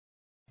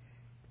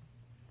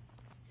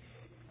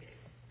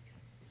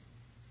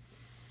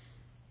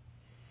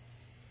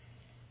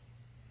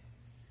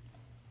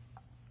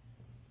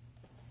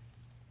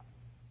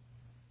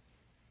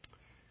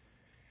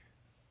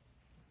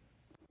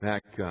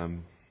Back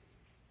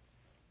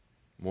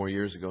more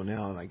years ago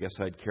now, I guess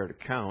I'd care to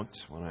count,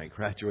 when I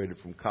graduated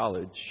from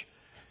college,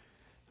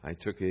 I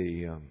took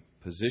a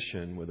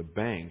position with a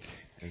bank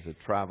as a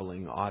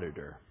traveling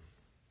auditor.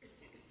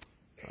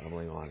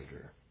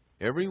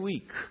 Every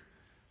week,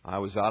 I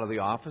was out of the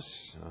office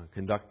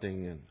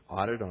conducting an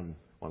audit on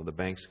one of the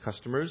bank's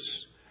customers.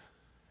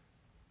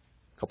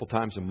 A couple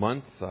times a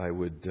month, I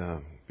would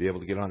be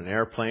able to get on an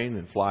airplane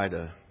and fly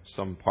to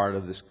some part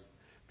of this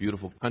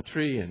beautiful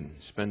country and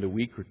spend a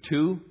week or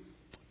two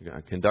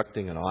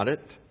conducting an audit.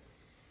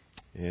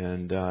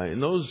 And in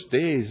those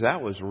days,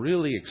 that was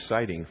really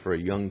exciting for a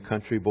young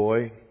country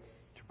boy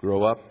to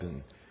grow up.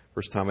 And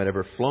first time I'd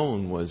ever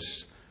flown was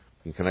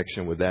in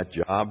connection with that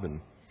job.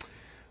 And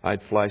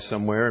I'd fly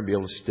somewhere and be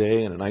able to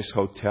stay in a nice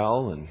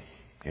hotel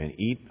and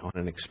eat on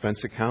an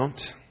expense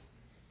account.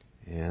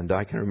 And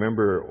I can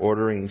remember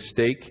ordering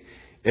steak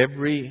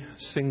every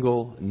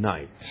single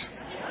night.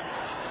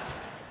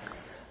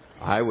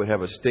 I would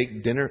have a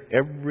steak dinner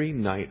every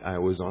night I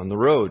was on the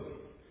road.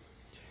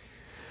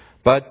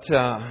 But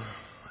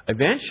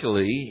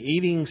eventually,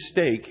 eating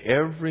steak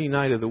every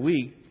night of the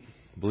week,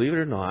 believe it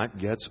or not,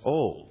 gets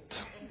old.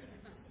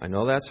 I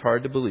know that's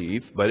hard to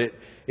believe, but it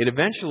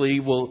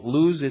eventually will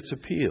lose its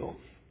appeal.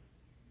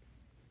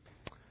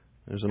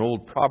 There's an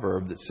old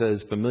proverb that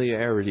says,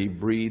 familiarity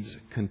breeds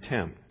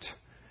contempt.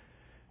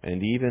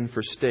 And even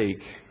for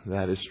steak,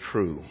 that is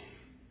true.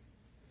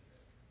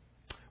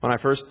 When I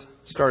first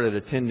started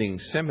attending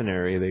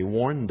seminary, they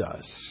warned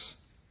us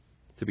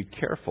to be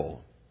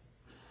careful.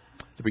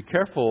 To be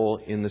careful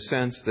in the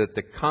sense that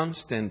the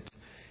constant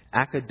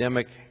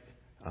academic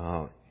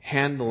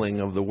handling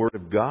of the Word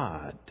of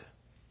God,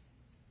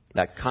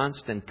 that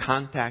constant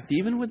contact,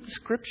 even with the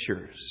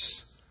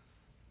Scriptures,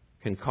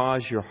 can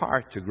cause your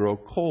heart to grow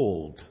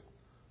cold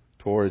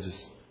towards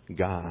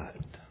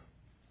God.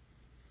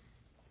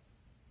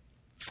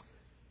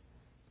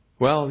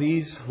 Well,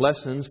 these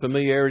lessons,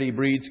 familiarity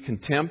breeds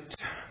contempt.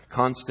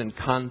 Constant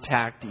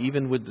contact,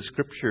 even with the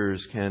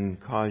Scriptures, can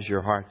cause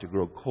your heart to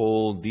grow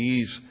cold.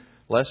 These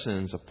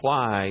lessons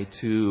apply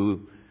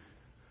to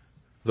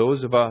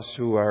those of us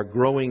who are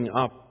growing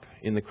up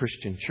in the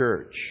Christian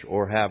church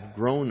or have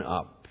grown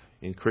up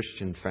in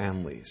Christian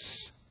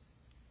families.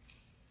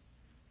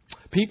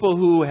 People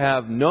who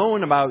have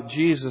known about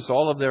Jesus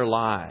all of their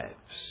lives.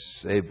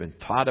 They've been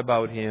taught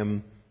about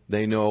Him.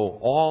 They know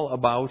all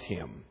about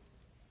Him.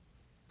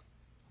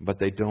 But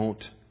they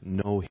don't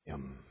know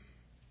Him.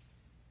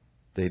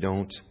 They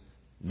don't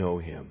know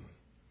Him.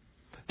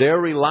 They're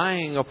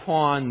relying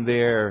upon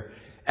their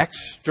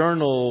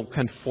external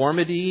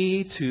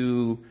conformity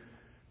to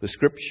the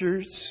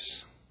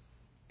Scriptures.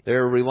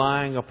 They're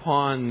relying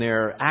upon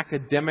their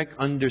academic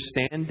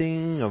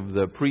understanding of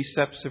the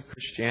precepts of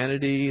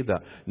Christianity,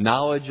 the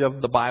knowledge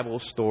of the Bible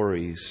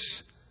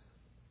stories.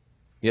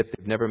 Yet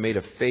they've never made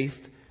a faith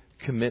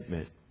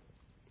commitment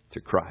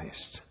to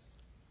Christ.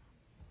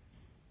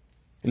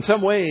 In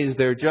some ways,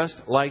 they're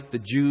just like the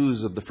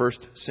Jews of the first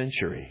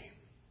century.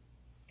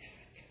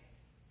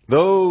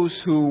 Those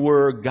who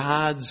were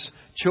God's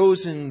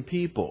chosen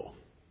people,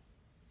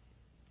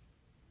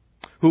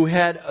 who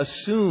had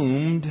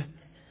assumed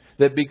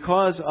that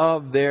because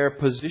of their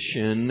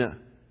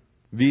position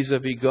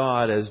vis-a-vis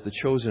God as the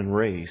chosen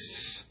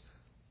race,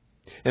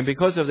 and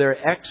because of their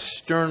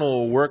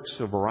external works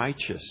of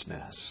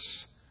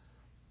righteousness,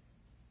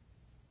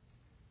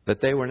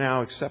 that they were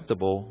now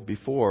acceptable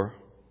before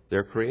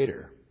their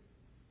Creator.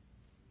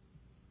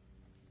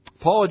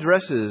 Paul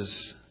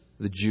addresses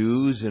the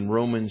Jews in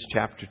Romans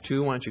chapter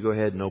 2. Why don't you go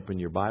ahead and open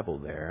your Bible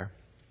there.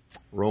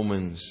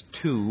 Romans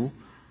 2.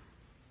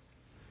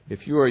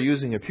 If you are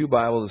using a Pew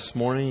Bible this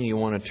morning, you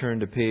want to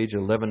turn to page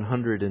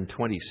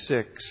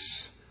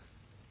 1126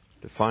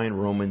 to find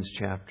Romans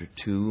chapter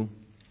 2.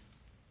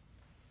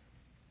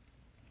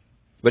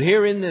 But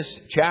here in this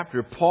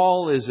chapter,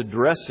 Paul is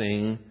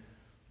addressing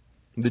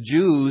the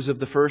Jews of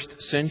the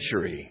first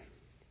century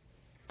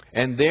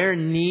and their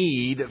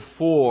need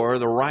for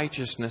the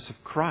righteousness of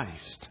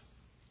Christ.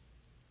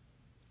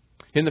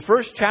 In the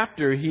first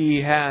chapter,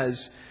 he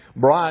has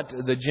brought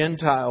the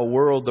Gentile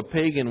world, the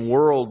pagan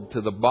world,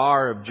 to the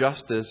bar of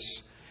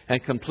justice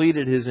and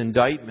completed his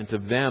indictment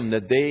of them,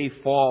 that they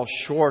fall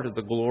short of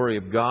the glory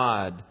of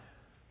God.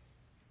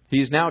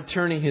 He is now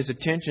turning his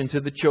attention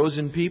to the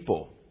chosen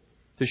people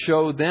to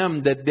show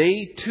them that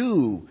they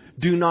too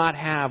do not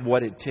have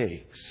what it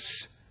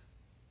takes,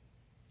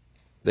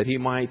 that he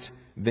might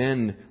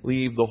then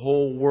leave the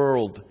whole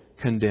world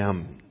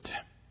condemned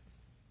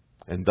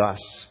and thus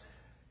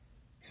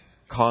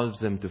cause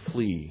them to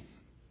flee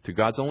to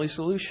God's only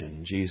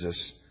solution,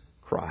 Jesus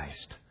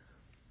Christ.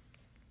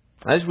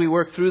 As we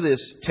work through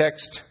this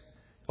text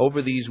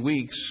over these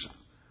weeks,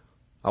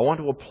 I want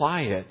to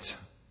apply it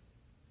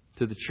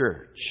to the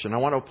church. And I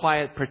want to apply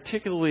it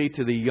particularly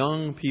to the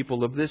young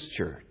people of this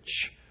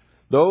church.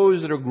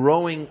 Those that are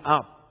growing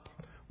up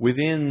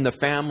within the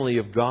family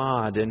of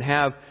God and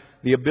have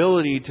the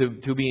ability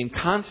to be in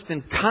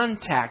constant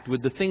contact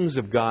with the things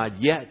of God,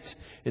 yet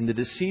in the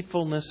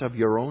deceitfulness of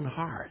your own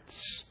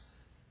hearts,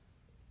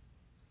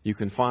 you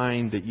can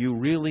find that you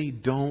really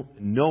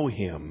don't know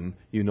Him.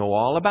 You know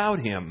all about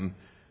Him,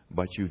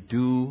 but you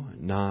do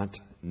not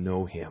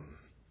know Him.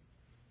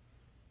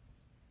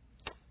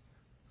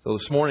 So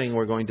this morning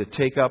we're going to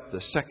take up the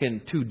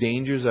second two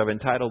dangers. I've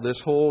entitled this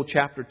whole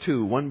chapter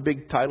 2, one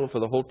big title for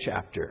the whole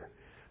chapter.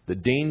 The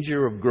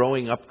danger of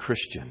growing up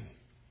Christian.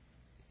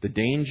 The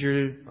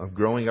danger of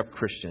growing up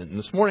Christian. And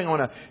this morning I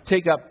want to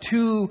take up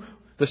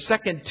the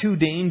second two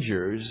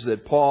dangers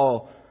that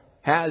Paul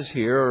has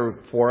here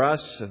for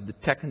us, the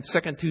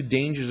second two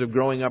dangers of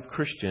growing up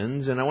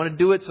Christians. And I want to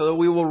do it so that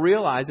we will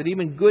realize that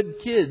even good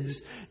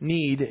kids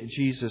need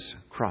Jesus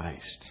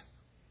Christ.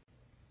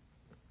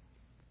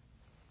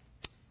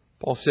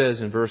 Paul says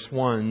in verse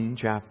 1,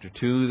 chapter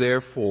 2,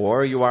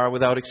 "Therefore you are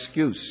without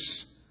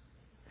excuse,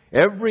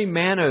 every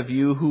man of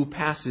you who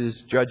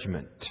passes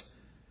judgment.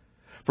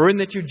 For in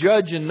that you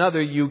judge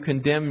another, you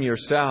condemn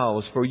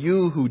yourselves. For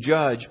you who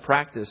judge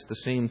practice the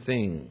same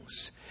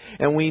things.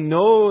 And we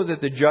know that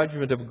the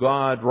judgment of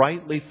God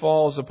rightly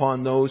falls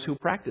upon those who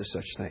practice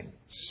such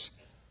things.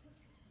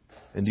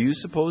 And do you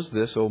suppose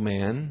this, O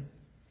man,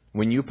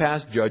 when you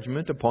pass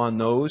judgment upon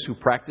those who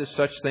practice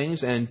such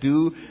things and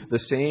do the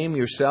same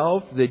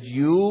yourself, that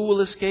you will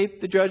escape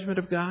the judgment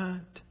of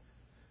God?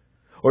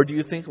 Or do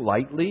you think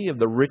lightly of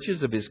the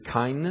riches of His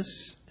kindness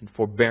and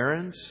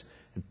forbearance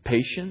and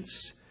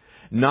patience,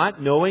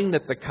 not knowing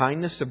that the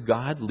kindness of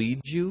God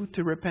leads you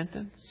to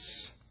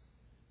repentance?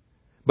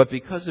 But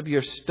because of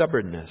your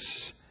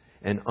stubbornness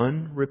and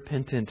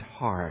unrepentant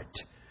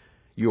heart,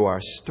 you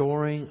are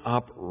storing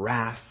up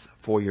wrath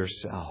for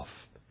yourself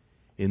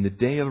in the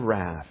day of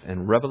wrath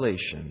and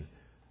revelation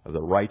of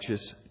the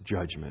righteous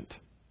judgment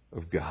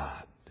of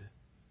God."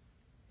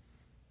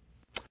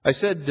 I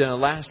said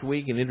last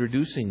week in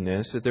introducing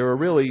this that there are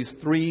really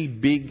three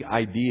big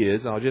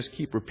ideas. I'll just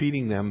keep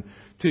repeating them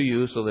to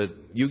you so that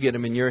you get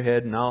them in your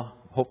head and I'll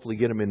hopefully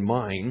get them in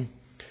mine.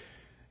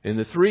 And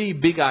the three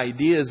big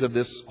ideas of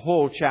this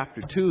whole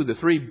chapter 2, the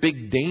three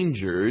big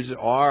dangers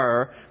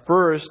are,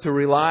 first, to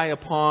rely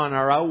upon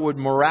our outward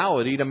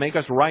morality to make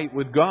us right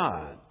with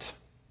God.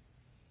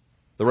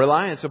 The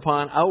reliance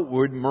upon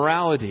outward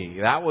morality.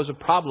 That was a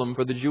problem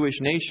for the Jewish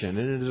nation,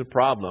 and it is a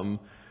problem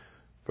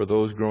for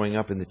those growing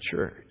up in the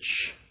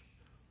church.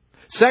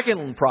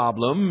 Second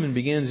problem, and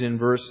begins in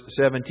verse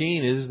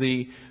 17, is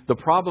the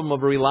problem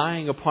of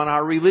relying upon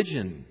our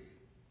religion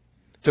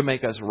to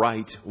make us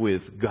right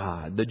with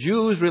God. The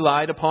Jews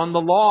relied upon the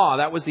law.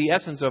 That was the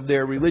essence of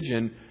their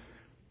religion.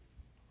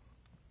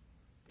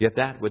 Yet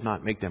that would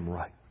not make them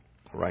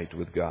right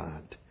with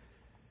God.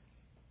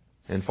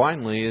 And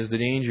finally is the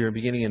danger,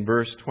 beginning in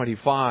verse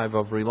 25,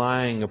 of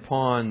relying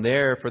upon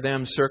for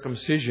them,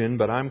 circumcision,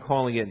 but I'm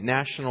calling it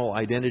national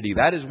identity.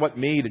 That is what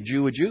made a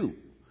Jew,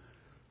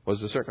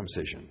 was the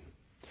circumcision.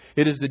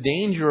 It is the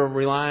danger of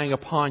relying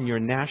upon your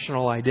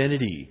national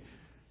identity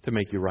to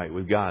make you right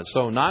with God.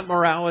 So not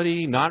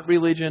morality, not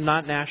religion,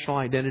 not national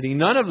identity.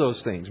 None of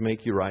those things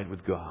make you right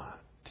with God.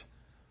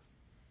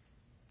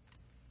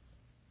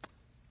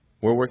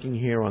 We're working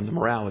here on the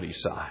morality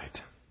side.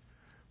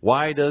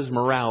 Why does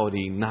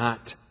morality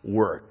not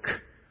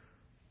work?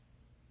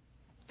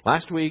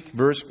 Last week,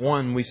 verse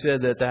 1, we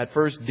said that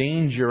first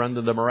danger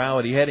under the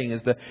morality heading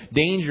is the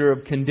danger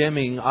of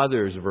condemning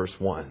others, verse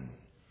 1.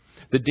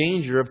 The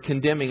danger of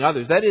condemning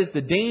others. That is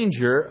the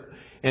danger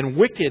and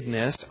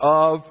wickedness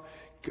of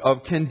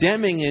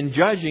condemning and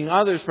judging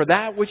others for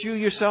that which you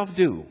yourself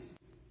do.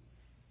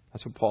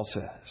 That's what Paul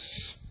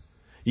says.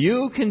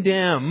 You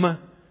condemn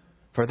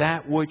for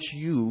that which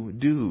you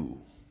do.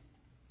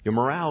 Your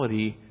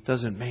morality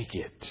doesn't make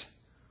it.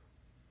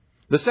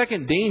 The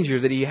second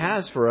danger that he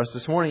has for us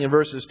this morning in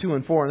verses 2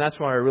 and 4, and that's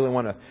why I really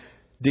want to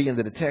dig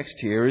into the text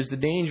here, is the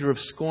danger of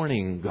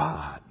scorning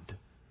God.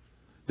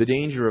 The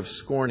danger of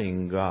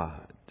scorning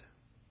God.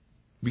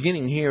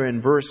 Beginning here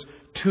in verse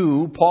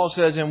 2, Paul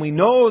says, "And we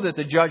know that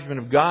the judgment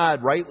of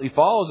God rightly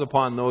falls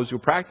upon those who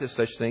practice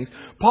such things."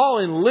 Paul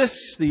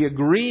enlists the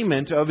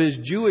agreement of his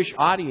Jewish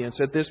audience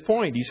at this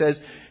point. He says,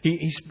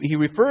 he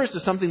refers to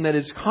something that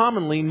is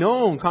commonly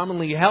known,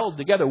 commonly held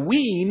together.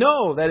 We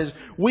know, that is,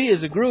 we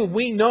as a group,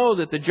 we know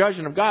that the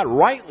judgment of God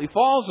rightly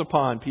falls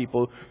upon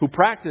people who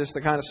practice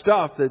the kind of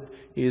stuff that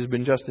he has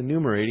been just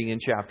enumerating in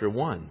chapter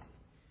 1.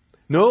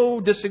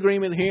 No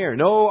disagreement here.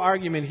 No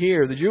argument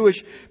here. The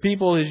Jewish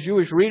people, his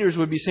Jewish readers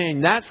would be saying,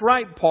 "That's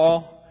right,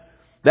 Paul.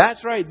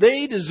 That's right.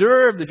 They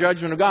deserve the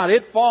judgment of God.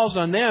 It falls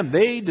on them.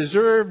 They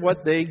deserve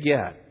what they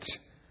get."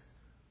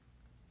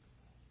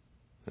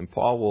 And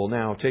Paul will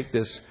now take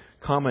this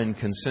common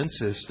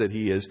consensus that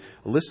he has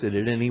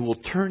elicited and he will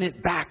turn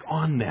it back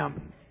on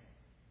them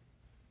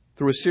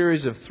through a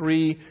series of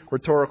 3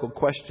 rhetorical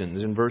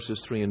questions in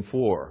verses 3 and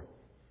 4.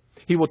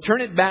 He will turn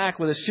it back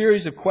with a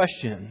series of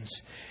questions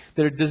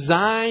that are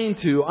designed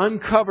to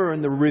uncover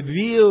and to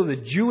reveal the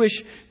Jewish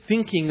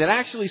thinking that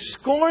actually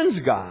scorns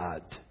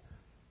God,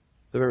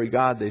 the very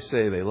God they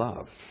say they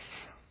love.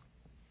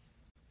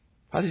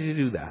 How does he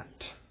do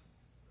that?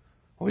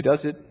 Well, he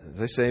does it,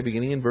 as I say,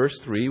 beginning in verse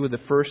 3 with the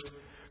first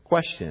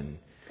question.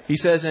 He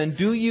says, and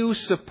do you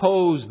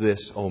suppose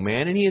this, O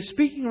man? And he is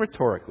speaking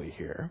rhetorically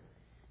here.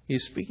 He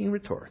is speaking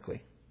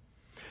rhetorically.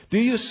 Do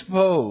you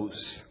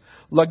suppose?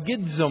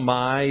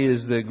 Logizomai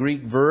is the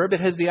Greek verb. It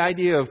has the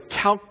idea of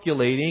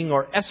calculating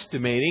or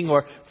estimating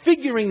or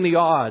figuring the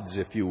odds,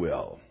 if you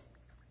will.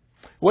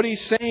 What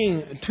he's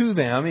saying to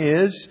them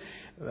is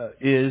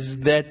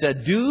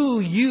that do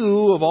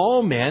you of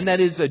all men, that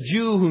is a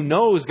Jew who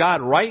knows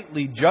God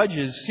rightly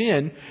judges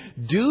sin,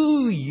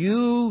 do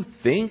you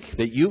think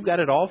that you've got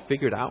it all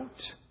figured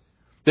out?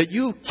 That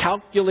you've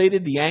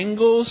calculated the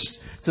angles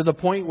to the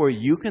point where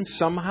you can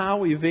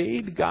somehow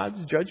evade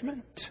God's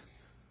judgment?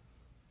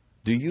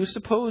 Do you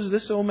suppose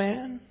this, O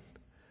man?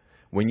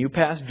 When you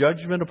pass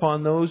judgment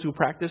upon those who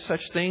practice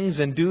such things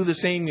and do the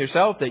same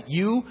yourself, that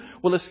you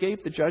will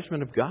escape the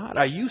judgment of God?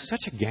 Are you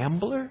such a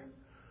gambler?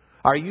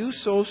 Are you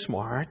so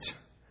smart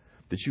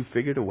that you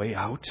figured a way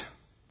out?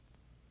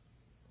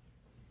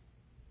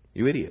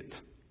 You idiot.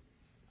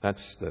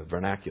 That's the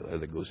vernacular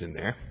that goes in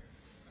there.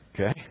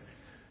 Okay?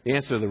 The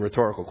answer to the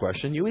rhetorical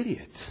question, you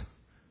idiot.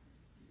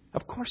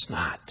 Of course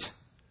not.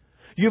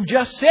 You've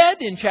just said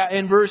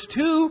in verse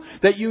 2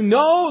 that you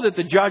know that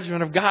the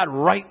judgment of God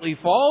rightly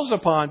falls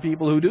upon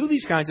people who do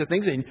these kinds of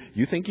things, and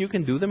you think you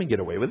can do them and get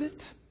away with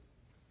it?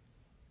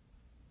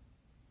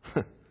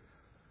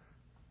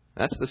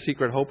 That's the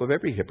secret hope of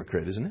every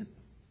hypocrite, isn't it?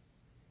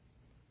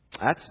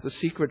 That's the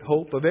secret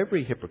hope of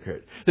every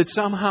hypocrite. That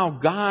somehow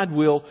God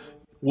will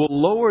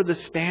lower the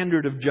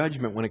standard of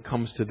judgment when it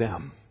comes to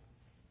them.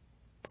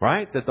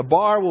 Right? That the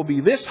bar will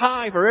be this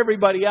high for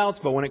everybody else,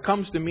 but when it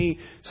comes to me,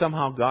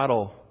 somehow God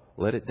will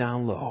let it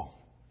down low.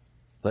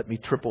 Let me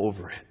trip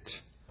over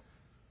it.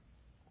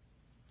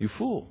 You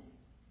fool.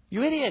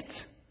 You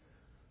idiot.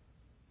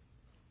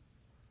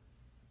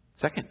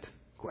 Second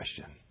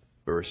question,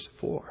 verse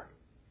 4.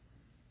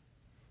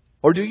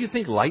 Or do you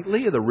think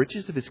lightly of the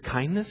riches of His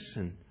kindness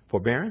and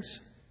forbearance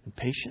and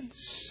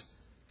patience?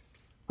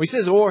 Well, he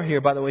says or here,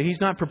 by the way. He's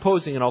not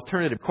proposing an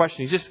alternative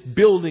question. He's just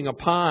building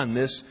upon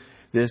this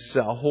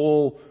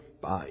whole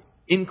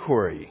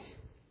inquiry.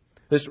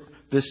 This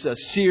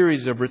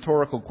series of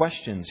rhetorical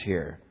questions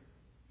here.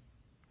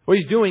 What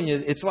he's doing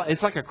is,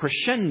 it's like a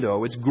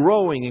crescendo. It's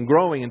growing and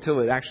growing until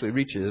it actually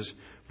reaches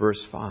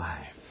verse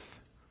 5.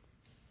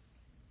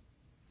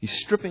 He's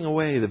stripping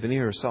away the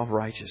veneer of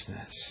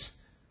self-righteousness.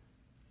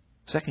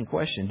 Second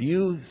question, do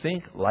you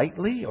think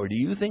lightly, or do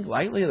you think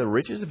lightly of the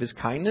riches of His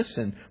kindness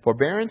and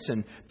forbearance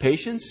and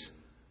patience?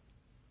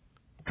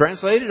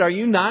 Translated, are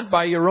you not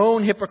by your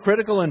own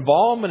hypocritical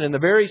involvement in the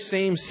very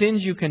same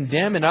sins you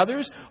condemn in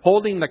others,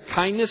 holding the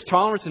kindness,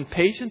 tolerance, and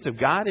patience of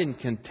God in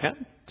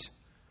contempt?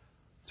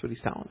 That's what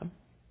he's telling them.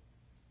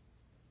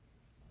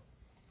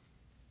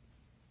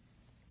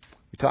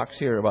 He talks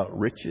here about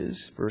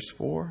riches, verse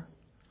 4.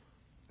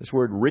 This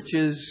word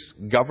riches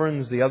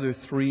governs the other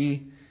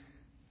three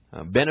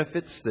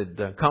benefits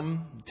that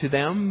come to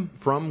them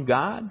from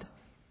God.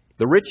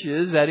 The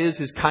riches, that is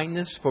His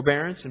kindness,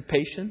 forbearance, and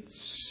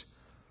patience.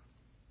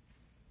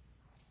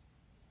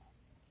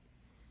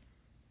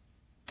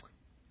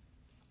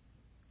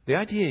 The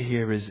idea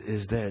here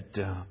is that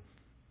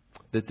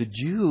the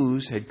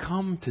Jews had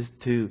come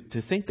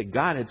to think that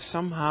God had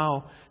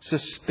somehow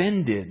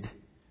suspended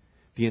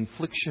the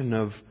infliction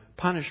of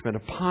punishment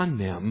upon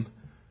them,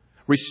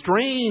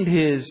 restrained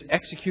His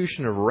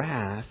execution of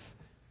wrath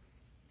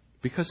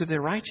because of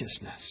their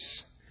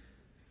righteousness.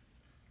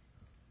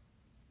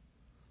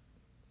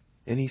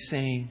 And He's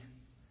saying,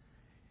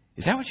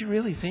 is that what you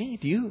really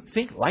think? Do you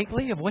think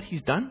lightly of what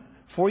He's done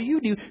for you?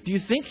 Do you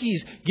think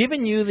He's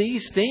given you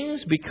these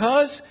things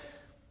because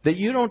that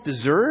you don't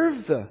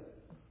deserve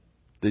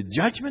the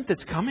judgment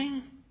that's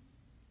coming?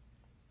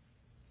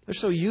 They're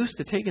so used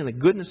to taking the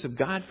goodness of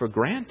God for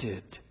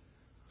granted.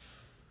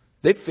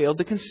 They've failed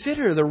to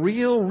consider the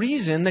real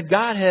reason that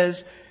God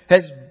has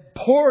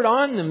poured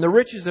on them the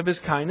riches of His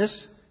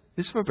kindness,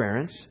 His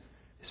forbearance,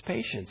 His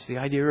patience, the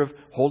idea of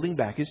holding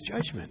back His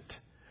judgment.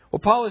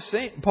 What Paul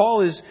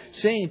is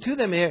saying to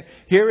them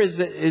here is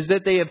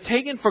that they have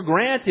taken for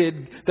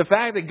granted the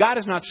fact that God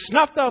has not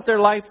snuffed out their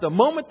life the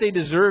moment they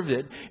deserved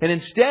it, and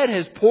instead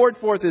has poured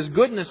forth His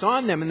goodness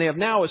on them, and they have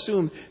now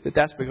assumed that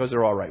that's because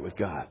they're all right with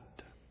God.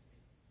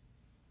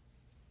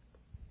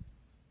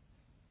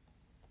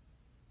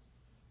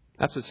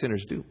 That's what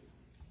sinners do.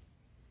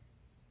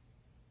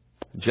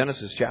 In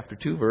Genesis chapter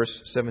 2,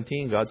 verse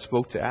 17, God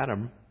spoke to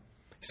Adam.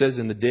 He says,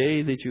 in the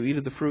day that you eat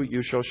of the fruit,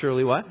 you shall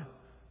surely what?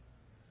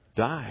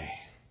 Die.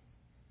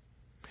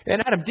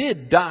 And Adam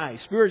did die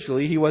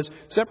spiritually. He was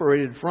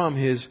separated from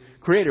his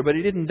Creator, but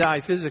he didn't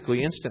die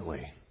physically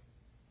instantly.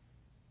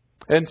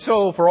 And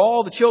so for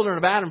all the children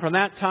of Adam from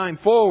that time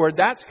forward,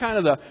 that's kind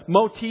of the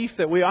motif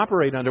that we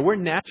operate under. We're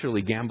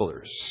naturally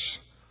gamblers.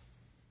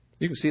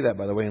 You can see that,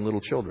 by the way, in little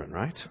children,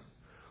 right?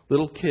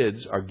 Little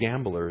kids are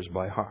gamblers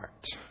by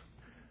heart.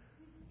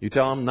 You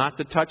tell them not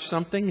to touch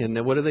something, and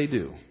then what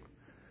do?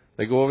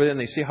 They go over there and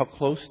they see how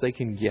close they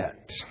can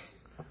get.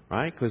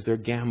 Right? Because they're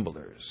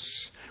gamblers.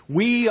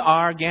 We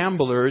are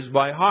gamblers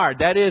by heart.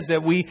 That is,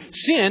 that we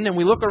sin and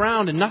we look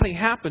around and nothing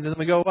happened, and then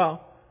we go,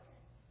 well,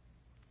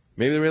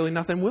 maybe really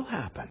nothing will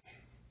happen.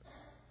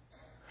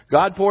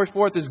 God pours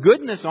forth His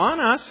goodness on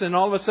us, and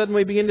all of a sudden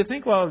we begin to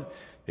think, well,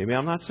 maybe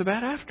I'm not so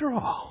bad after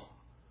all.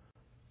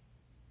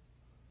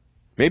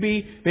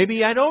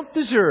 Maybe I don't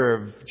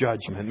deserve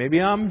judgment.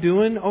 Maybe I'm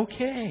doing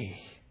okay.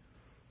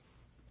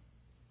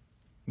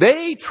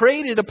 They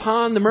traded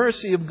upon the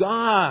mercy of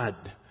God,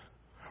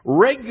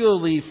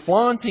 regularly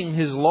flaunting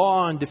His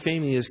law and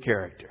defaming His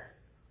character.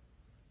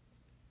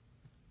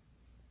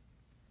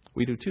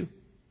 We do too.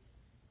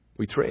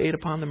 We trade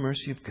upon the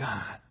mercy of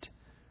God.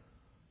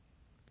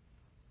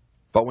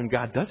 But when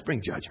God does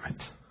bring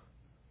judgment,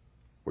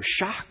 we're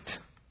shocked.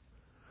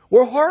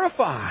 We're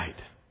horrified.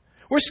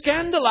 We're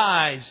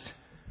scandalized.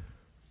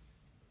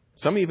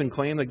 Some even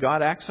claim that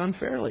God acts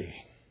unfairly.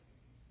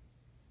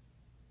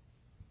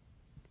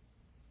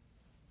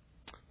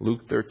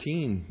 Luke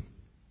 13.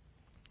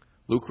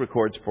 Luke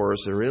records for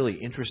us a really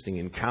interesting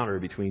encounter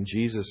between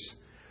Jesus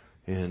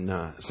and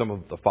some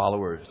of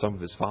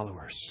His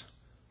followers.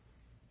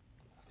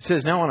 It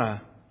says,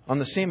 now on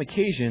the same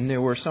occasion,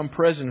 there were some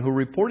present who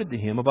reported to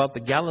him about the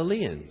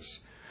Galileans,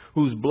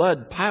 whose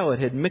blood Pilate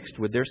had mixed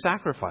with their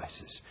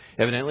sacrifices.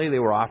 Evidently, they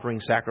were offering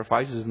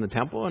sacrifices in the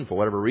temple, and for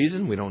whatever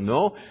reason, we don't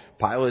know,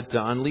 Pilate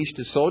unleashed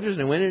his soldiers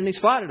and went in and he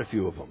slaughtered a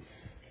few of them.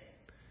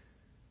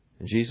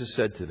 And Jesus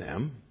said to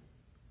them,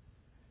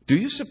 do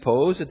you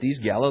suppose that these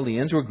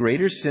Galileans were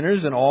greater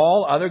sinners than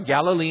all other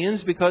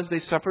Galileans because they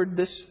suffered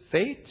this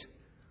fate?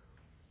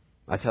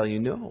 I tell you,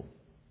 no.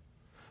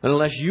 And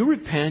unless you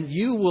repent,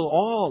 you will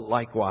all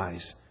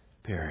likewise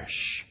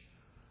perish.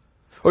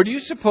 Or do you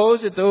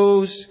suppose that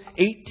those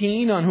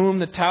 18 on whom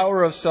the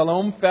Tower of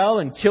Siloam fell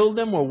and killed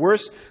them were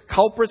worse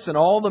culprits than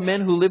all the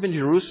men who live in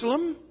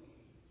Jerusalem?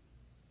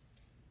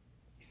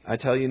 I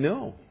tell you,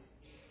 no.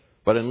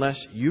 But unless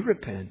you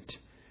repent,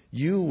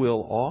 you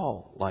will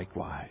all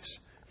likewise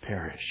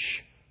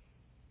perish.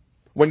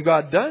 When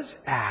God does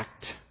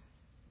act,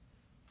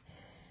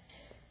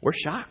 we're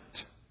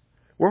shocked.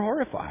 We're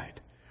horrified.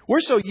 We're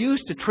so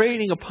used to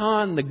trading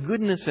upon the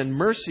goodness and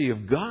mercy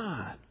of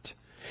God,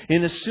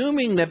 in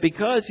assuming that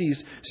because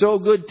He's so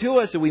good to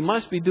us that we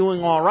must be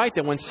doing all right,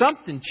 that when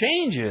something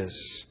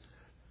changes,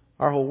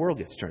 our whole world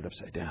gets turned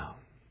upside down.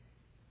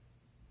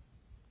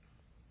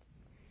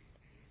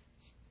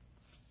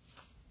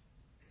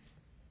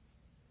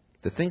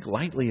 To think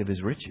lightly of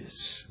His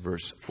riches,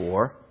 verse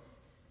 4.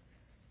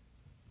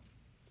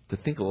 To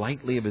think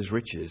lightly of His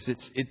riches.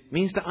 It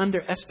means to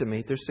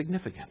underestimate their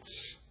significance.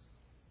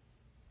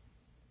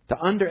 To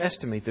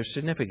underestimate their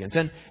significance.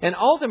 And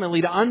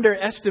ultimately to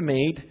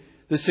underestimate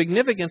the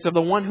significance of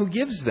the one who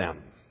gives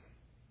them.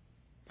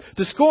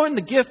 To scorn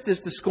the gift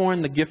is to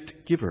scorn the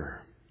gift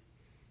giver.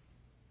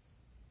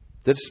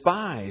 To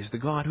despise the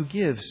God who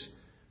gives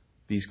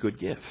these good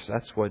gifts.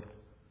 That's what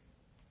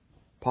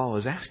Paul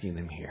is asking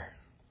them here.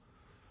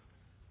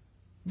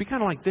 It'd be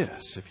kind of like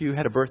this. If you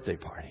had a birthday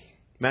party.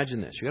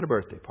 Imagine this. You got a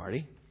birthday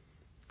party.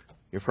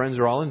 Your friends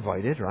are all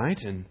invited, right?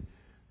 And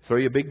throw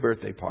you a big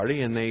birthday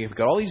party, and they've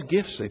got all these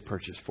gifts they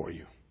purchased for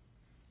you.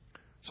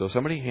 So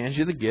somebody hands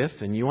you the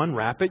gift, and you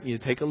unwrap it, and you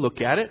take a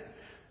look at it,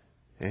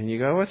 and you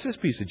go, what's this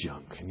piece of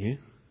junk? And you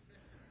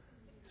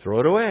throw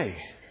it away.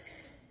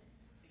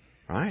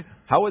 Right?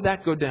 How would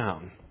that go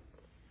down?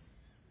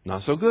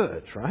 Not so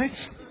good,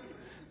 right?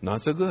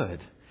 Not so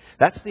good.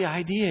 That's the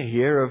idea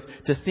here of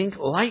to think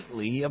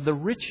lightly of the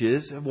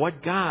riches of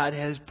what God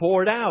has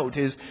poured out.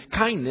 His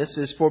kindness,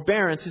 His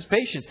forbearance, His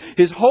patience.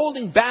 His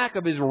holding back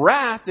of His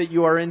wrath that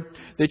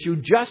you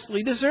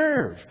justly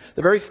deserve.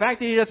 The very fact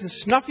that He doesn't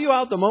snuff you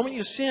out the moment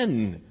you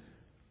sin.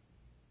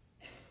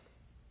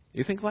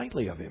 You think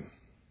lightly of Him.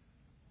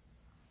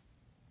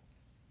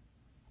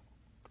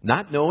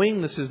 Not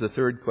knowing, this is the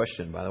third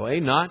question, by the way,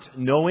 not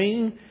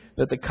knowing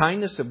that the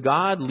kindness of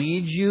God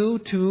leads you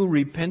to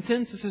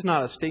repentance. This is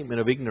not a statement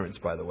of ignorance,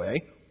 by the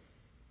way.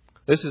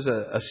 This is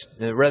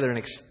rather an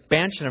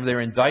expansion of their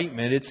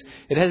indictment.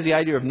 It has the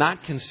idea of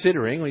not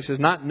considering. When he says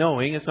not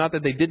knowing, it's not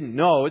that they didn't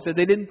know. It's that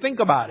they didn't think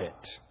about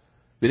it.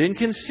 They didn't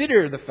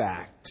consider the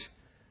fact.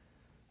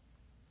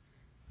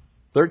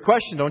 Third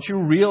question, don't you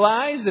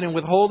realize that in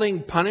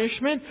withholding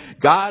punishment,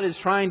 God is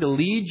trying to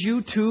lead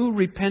you to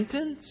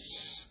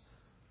repentance?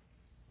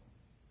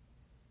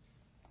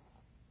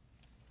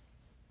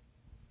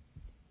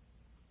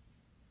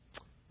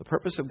 The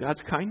purpose of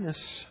God's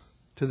kindness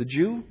to the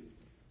Jew,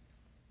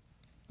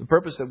 the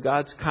purpose of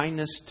God's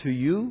kindness to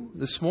you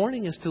this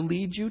morning is to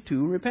lead you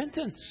to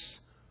repentance.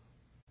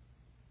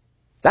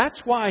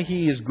 That's why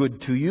He is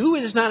good to you.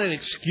 It is not an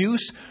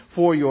excuse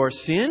for your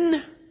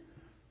sin.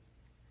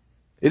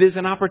 It is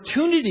an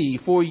opportunity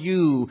for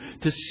you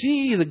to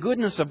see the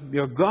goodness of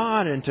your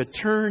God and to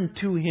turn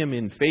to Him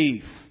in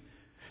faith.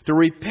 To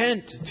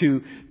repent,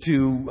 to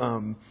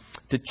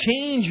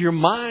change your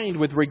mind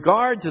with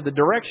regard to the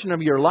direction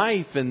of your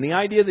life and the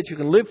idea that you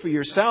can live for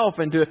yourself,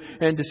 and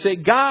to say,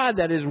 God,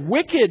 that is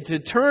wicked to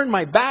turn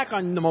my back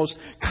on the most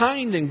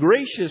kind and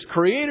gracious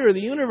Creator of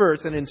the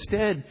universe, and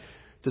instead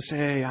to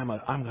say,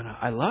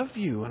 I love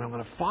you and I'm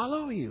going to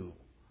follow you.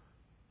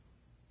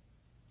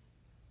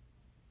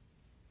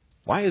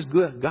 Why is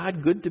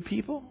God good to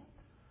people?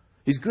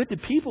 He's good to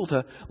people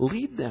to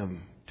lead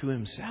them to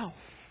Himself.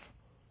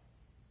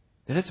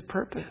 That has a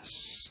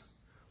purpose.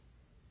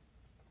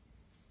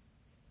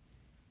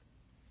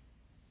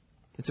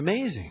 It's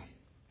amazing.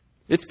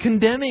 It's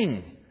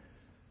condemning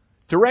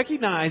to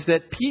recognize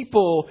that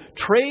people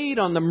trade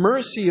on the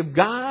mercy of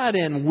God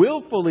and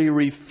willfully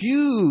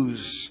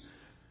refuse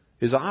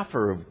His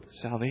offer of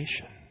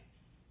salvation.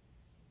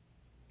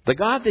 The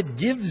God that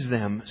gives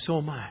them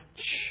so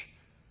much.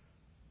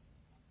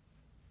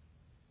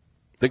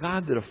 The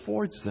God that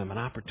affords them an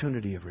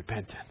opportunity of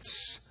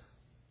repentance.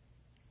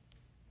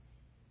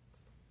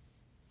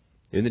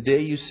 In the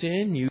day you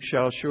sin, you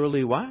shall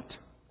surely what?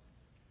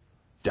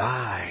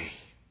 Die.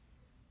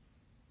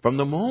 From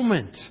the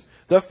moment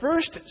the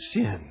first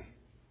sin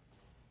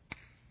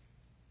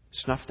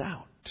snuffed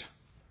out.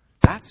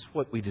 That's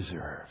what we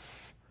deserve.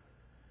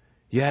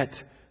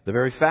 Yet, the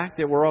very fact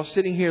that we're all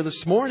sitting here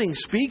this morning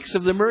speaks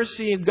of the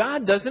mercy of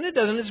God, doesn't it?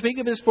 Doesn't it speak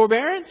of His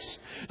forbearance?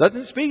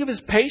 Doesn't it speak of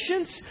His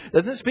patience?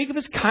 Doesn't it speak of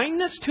His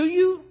kindness to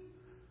you?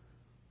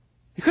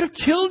 He could have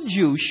killed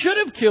you, should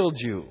have killed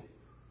you.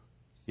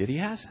 Yet He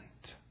hasn't.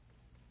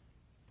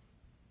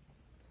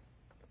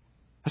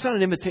 That's not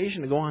an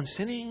invitation to go on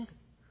sinning.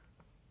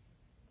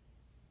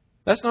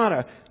 That's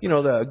not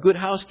the good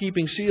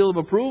housekeeping seal of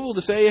approval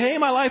to say, hey,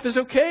 my life is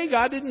okay.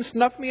 God didn't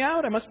snuff me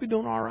out. I must be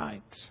doing all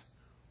right.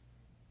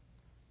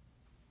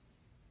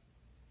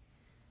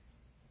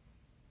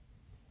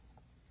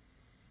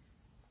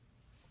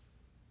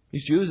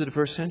 These Jews of the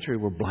first century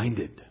were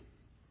blinded.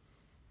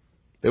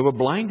 They were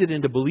blinded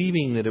into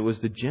believing that it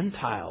was the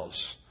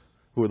Gentiles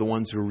who were the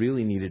ones who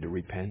really needed to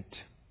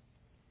repent.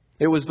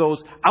 It was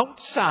those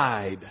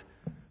outside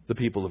the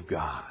people of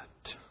God.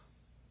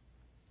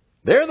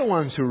 They're the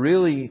ones who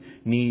really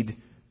need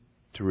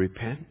to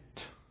repent.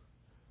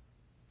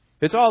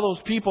 It's all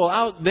those people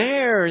out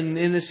there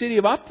in the city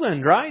of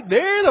Upland, right?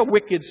 They're the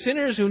wicked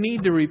sinners who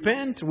need to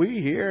repent.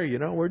 We here,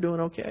 we're doing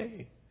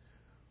okay.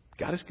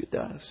 God is good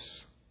to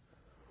us.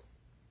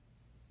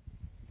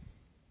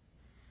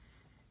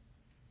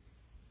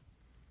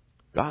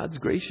 God's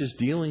gracious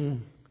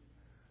dealing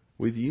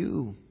with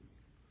you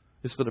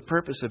is for the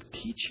purpose of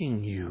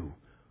teaching you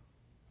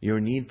your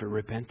need for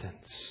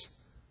repentance.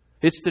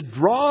 It's to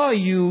draw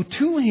you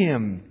to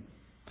Him.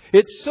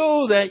 It's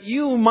so that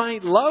you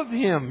might love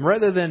Him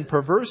rather than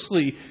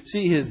perversely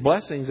see His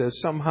blessings as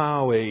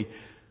somehow a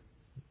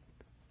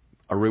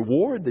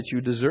reward that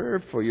you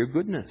deserve for your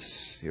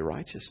goodness, your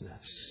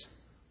righteousness,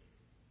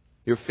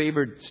 your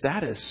favored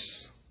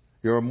status,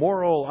 your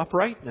moral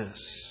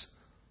uprightness.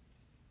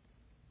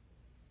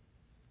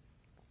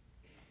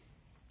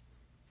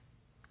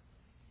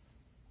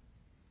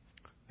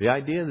 The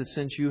idea that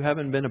since you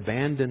haven't been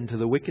abandoned to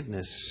the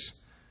wickedness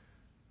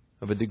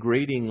of a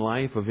degrading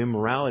life of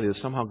immorality, that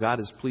somehow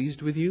God is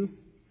pleased with you,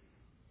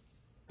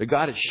 that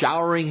God is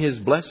showering His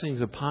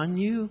blessings upon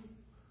you,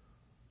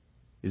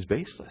 is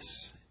baseless.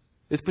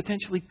 It's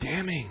potentially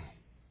damning.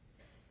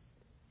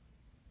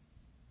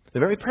 The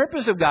very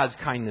purpose of God's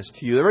kindness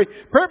to you, the very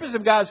purpose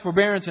of God's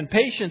forbearance and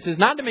patience is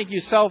not to make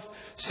you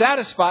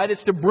self-satisfied,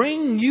 it's to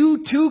bring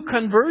you to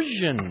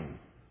conversion.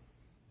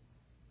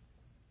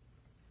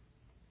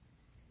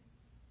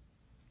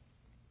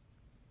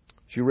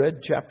 If you read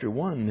chapter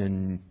 1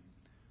 and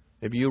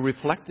maybe you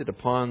reflected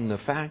upon the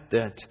fact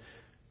that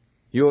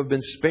you have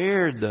been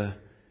spared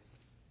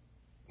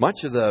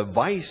much of the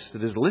vice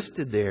that is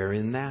listed there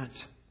in that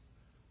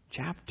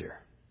chapter.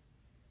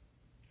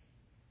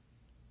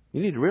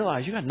 You need to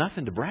realize you got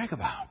nothing to brag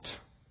about.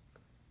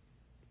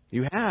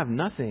 You have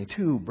nothing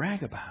to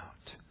brag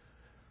about.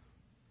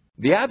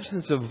 The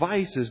absence of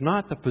vice is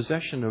not the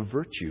possession of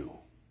virtue.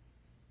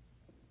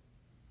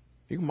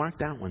 You can mark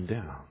that one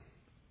down.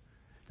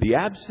 The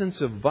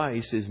absence of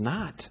vice is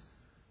not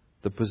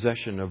the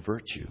possession of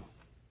virtue.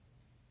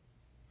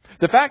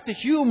 The fact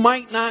that you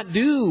might not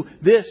do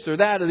this or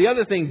that or the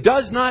other thing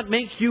does not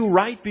make you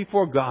right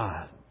before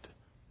God.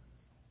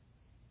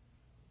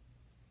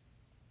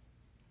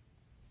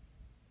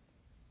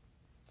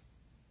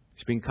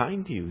 He's being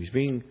kind to you. He's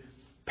being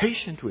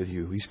patient with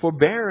you. He's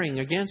forbearing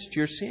against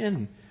your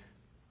sin.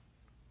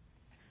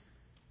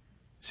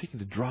 Seeking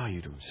to draw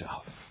you to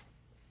Himself.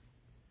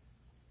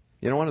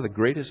 One of the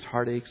greatest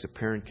heartaches a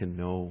parent can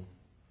know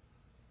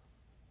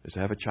is to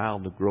have a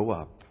child to grow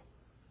up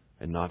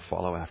and not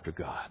follow after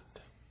God.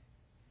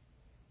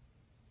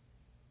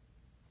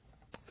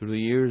 Through the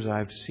years,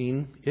 I've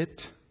seen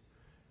it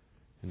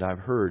and I've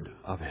heard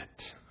of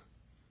it.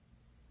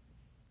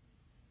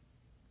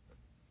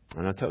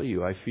 And I tell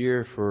you, I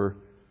fear for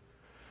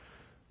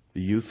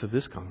the youth of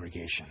this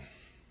congregation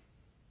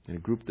in a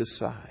group this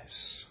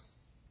size.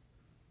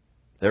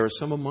 There are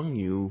some among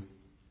you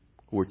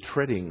who are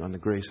treading on the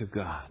grace of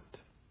God.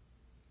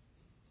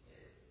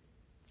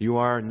 You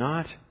are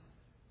not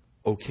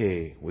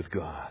okay with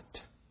God.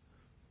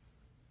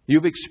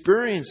 You've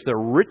experienced the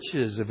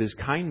riches of His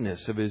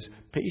kindness, of His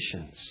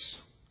patience,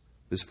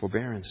 His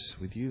forbearance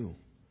with you.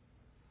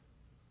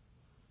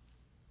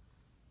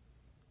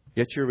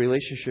 Yet your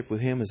relationship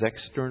with Him is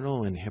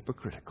external and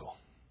hypocritical.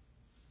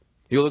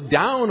 You look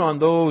down on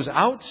those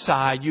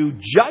outside. You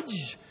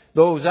judge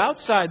those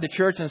outside the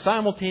church, and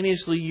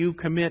simultaneously you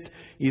commit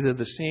either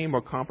the same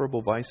or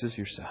comparable vices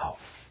yourself.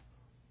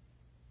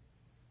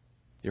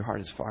 Your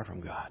heart is far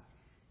from God.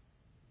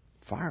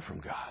 Far from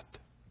God.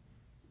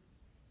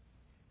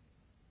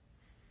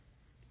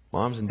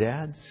 Moms and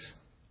dads,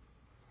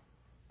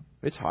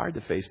 it's hard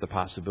to face the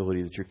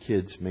possibility that your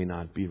kids may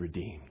not be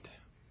redeemed.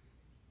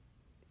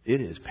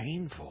 It is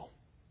painful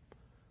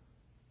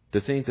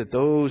to think that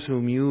those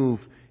whom you've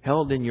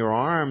held in your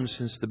arms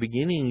since the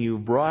beginning,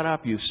 you've brought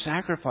up, you've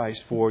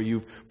sacrificed for,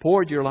 you've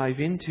poured your life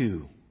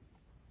into,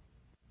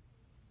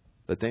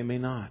 that they may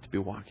not be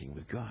walking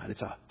with God.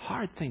 It's a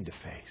hard thing to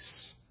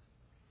face.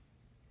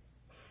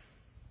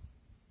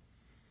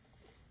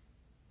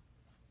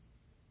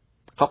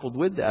 Coupled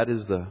with that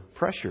is the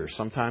pressure,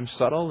 sometimes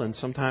subtle and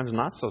sometimes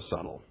not so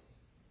subtle.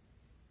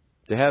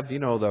 To have,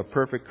 the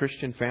perfect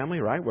Christian family,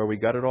 right, where we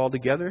got it all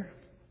together.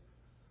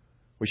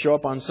 We show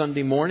up on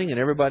Sunday morning and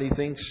everybody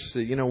thinks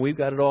that, we've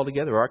got it all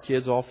together. Our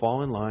kids all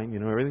fall in line.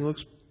 Everything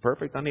looks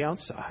perfect on the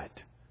outside.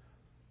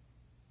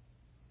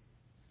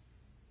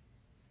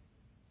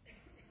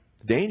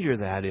 The danger of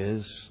that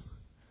is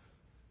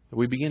that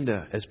we begin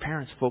to, as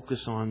parents,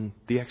 focus on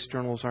the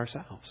externals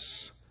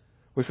ourselves.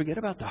 We forget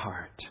about the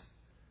heart.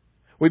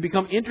 We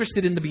become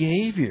interested in the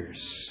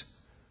behaviors.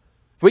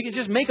 If we can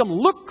just make them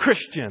look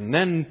Christian,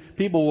 then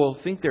people will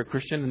think they're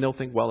Christian and they'll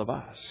think well of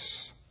us.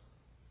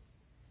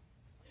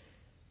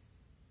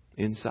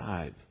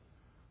 Inside,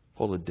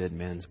 full of dead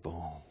men's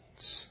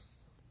bones.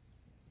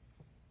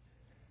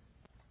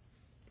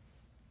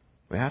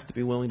 We have to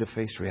be willing to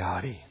face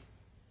reality.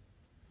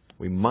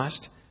 We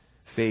must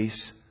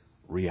face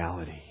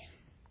reality.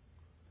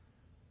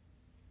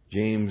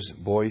 James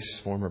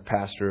Boyce, former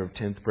pastor of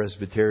 10th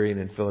Presbyterian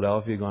in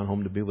Philadelphia, gone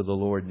home to be with the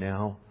Lord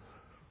now,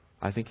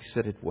 I think he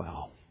said it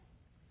well.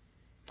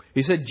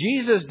 He said,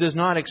 Jesus does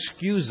not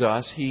excuse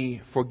us,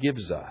 He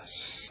forgives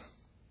us.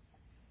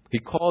 He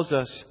calls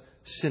us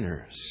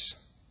sinners.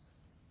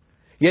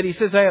 Yet He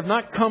says, I have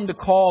not come to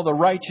call the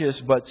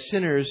righteous, but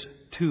sinners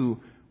to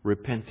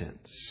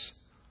repentance.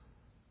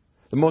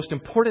 The most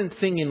important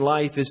thing in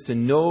life is to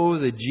know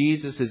that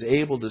Jesus is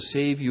able to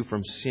save you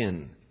from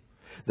sin.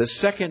 The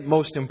second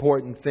most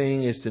important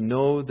thing is to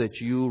know that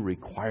you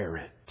require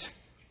it.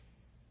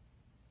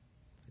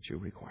 That you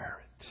require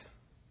it.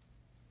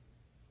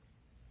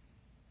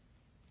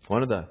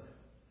 One of the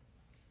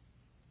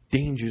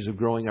dangers of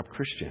growing up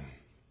Christian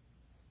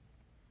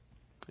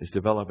is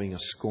developing a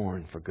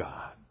scorn for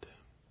God.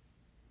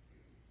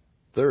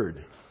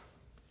 Third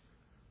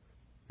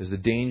is the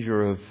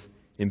danger of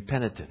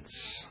impenitence.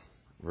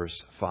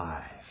 Verse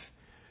 5.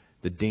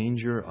 The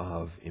danger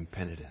of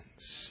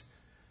impenitence.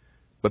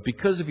 But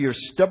because of your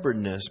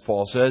stubbornness,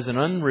 Paul says, an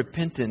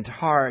unrepentant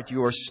heart,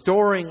 you are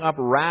storing up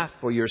wrath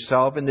for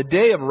yourself in the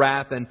day of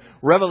wrath and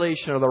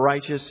revelation of the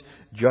righteous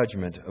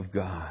judgment of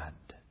God.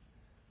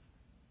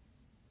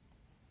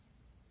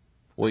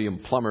 William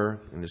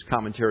Plummer, in his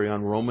commentary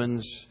on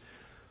Romans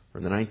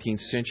from the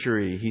 19th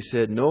century, he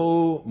said,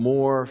 no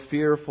more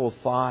fearful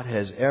thought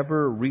has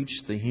ever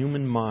reached the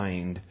human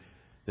mind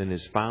than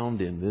is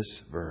found in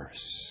this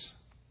verse.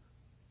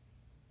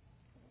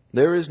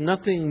 There is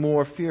nothing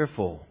more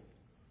fearful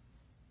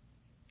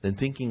than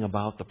thinking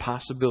about the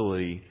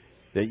possibility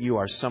that you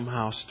are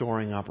somehow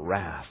storing up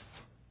wrath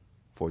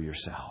for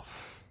yourself.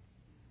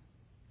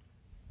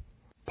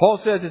 Paul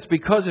says it's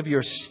because of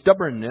your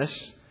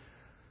stubbornness,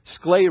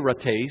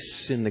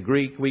 sclerates in the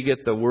Greek, we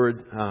get the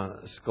word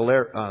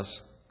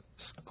sclerosis.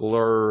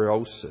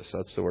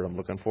 That's the word I'm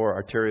looking for.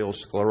 Arterial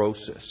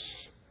sclerosis.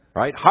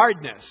 Right?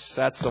 Hardness.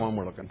 That's the one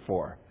we're looking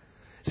for.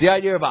 It's the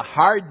idea of a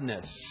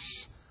hardness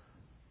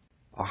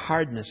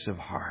of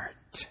heart.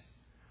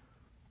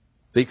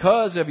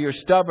 Because of your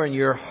stubborn,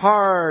 your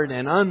hard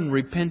and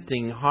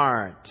unrepenting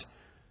heart,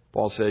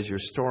 Paul says you're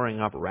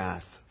storing up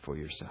wrath for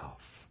yourself.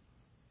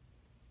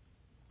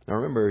 Now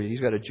remember,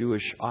 he's got a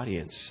Jewish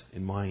audience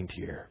in mind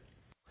here.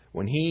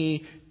 When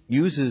he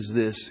uses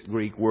this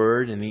Greek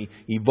word and he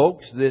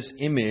evokes this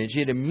image,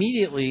 it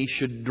immediately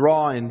should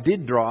draw, and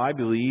did draw, I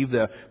believe,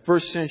 the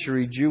first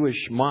century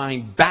Jewish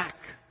mind back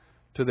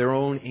to their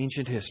own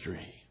ancient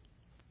history.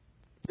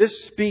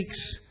 This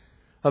speaks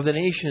of the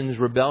nation's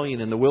rebellion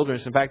in the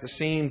wilderness. In fact, the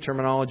same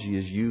terminology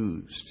is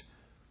used.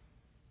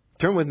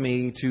 Turn with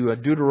me to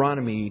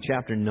Deuteronomy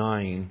chapter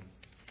 9.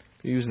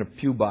 If you're using a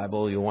Pew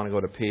Bible, you'll want to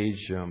go to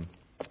page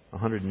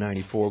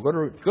 194.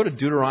 Go to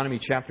Deuteronomy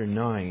chapter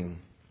 9.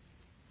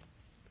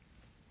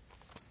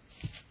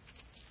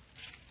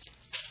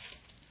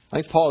 I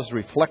think Paul is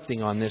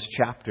reflecting on this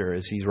chapter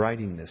as he's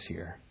writing this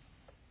here.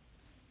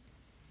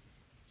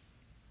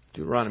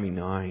 Deuteronomy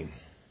 9.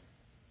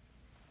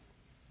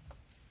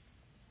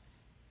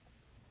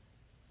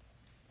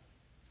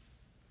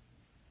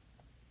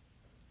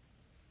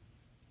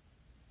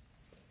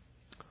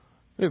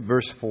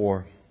 Verse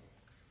 4.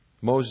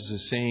 Moses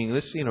is saying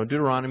this,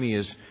 Deuteronomy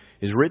is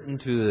written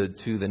to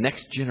the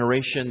next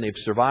generation. They've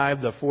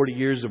survived the 40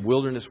 years of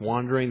wilderness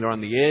wandering. They're on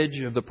the edge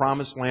of the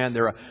promised land.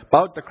 They're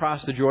about to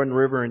cross the Jordan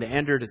River and to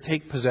enter to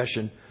take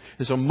possession.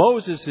 And so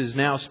Moses is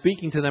now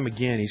speaking to them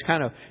again. It's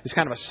kind of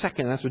a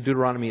second, that's what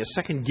Deuteronomy, a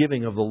second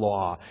giving of the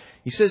law.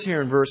 He says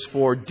here in verse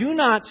 4, "Do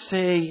not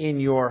say in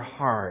your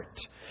heart,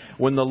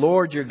 when the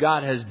Lord your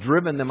God has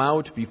driven them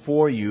out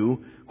before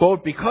you,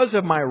 quote, because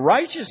of my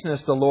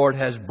righteousness the Lord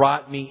has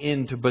brought me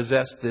in to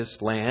possess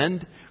this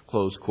land,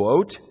 close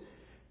quote.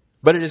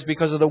 But it is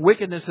because of the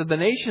wickedness of the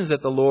nations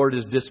that the Lord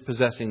is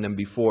dispossessing them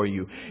before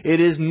you. It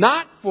is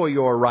not for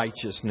your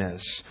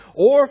righteousness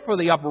or for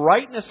the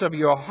uprightness of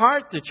your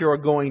heart that you are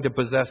going to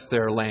possess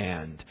their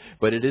land,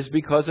 but it is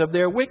because of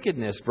their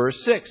wickedness."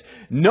 Verse 6,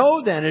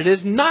 "Know then it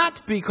is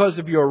not because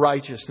of your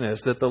righteousness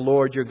that the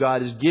Lord your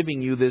God is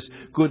giving you this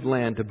good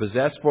land to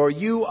possess, for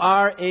you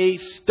are a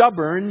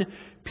stubborn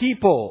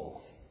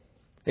people."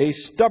 A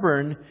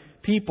stubborn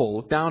people.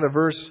 Look down to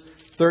verse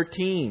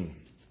 13.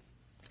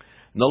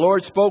 "And the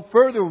Lord spoke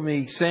further with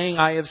me, saying,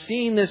 I have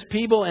seen this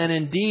people, and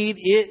indeed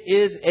it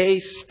is a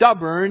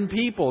stubborn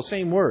people."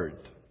 Same word.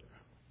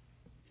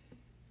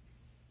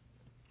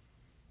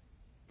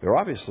 They're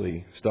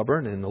obviously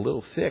stubborn and a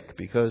little thick,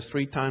 because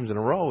 3 times in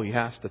a row he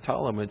has to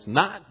tell them it's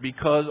not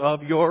because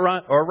of your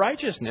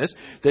righteousness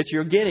that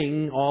you're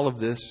getting all of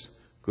this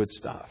good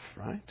stuff,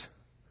 right?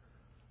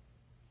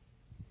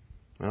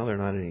 Well, they're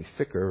not any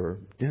thicker or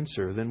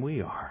denser than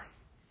we are.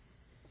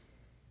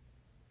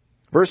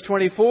 Verse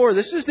 24,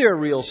 this is their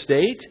real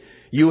state.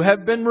 "You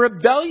have been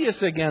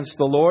rebellious against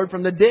the Lord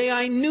from the day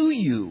I knew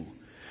you.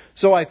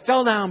 So I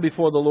fell down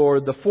before the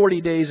Lord the 40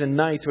 days and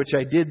nights which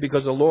I did,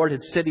 because the Lord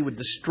had said He would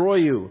destroy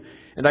you.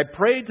 And I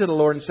prayed to the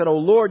Lord and said, O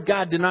Lord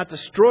God, do not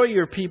destroy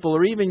your people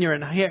or even your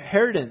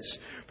inheritance,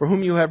 for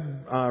whom you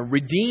have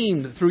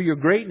redeemed through your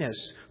greatness,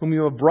 whom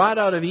you have brought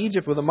out of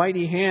Egypt with a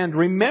mighty hand.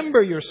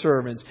 Remember your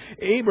servants,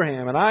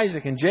 Abraham and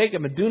Isaac and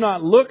Jacob, and do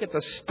not look at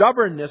the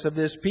stubbornness of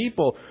this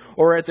people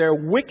or at their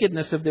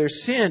wickedness of their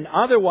sin.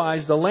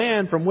 Otherwise, the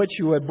land from which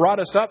you had brought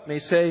us up may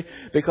say,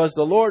 because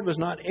the Lord was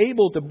not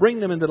able to bring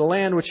them into the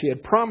land which He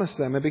had promised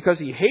them, and because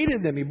He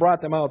hated them, He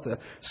brought them out to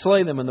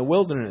slay them in the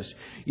wilderness.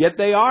 Yet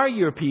they are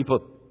your people,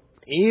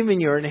 even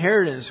your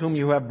inheritance, whom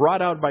you have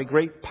brought out by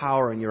great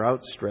power in your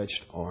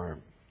outstretched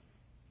arm."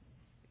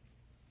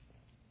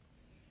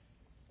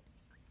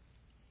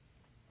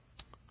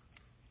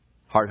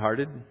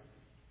 Hard-hearted,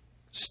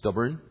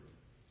 stubborn,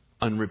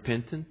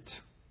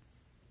 unrepentant.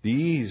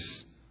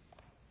 These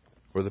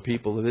were the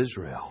people of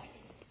Israel.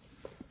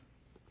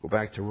 Go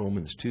back to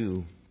Romans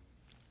 2.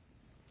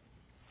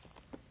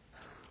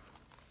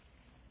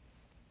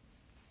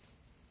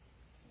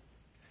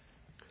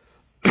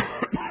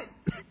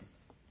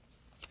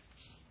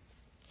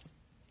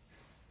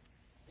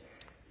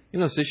 You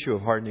know, this issue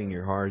of hardening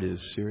your heart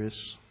is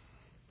serious.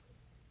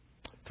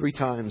 3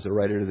 times the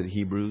writer of the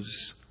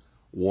Hebrews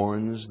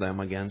warns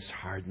them against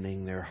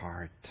hardening their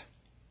heart.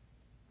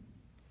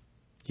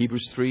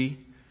 Hebrews 3,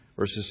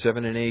 verses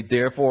 7 and 8.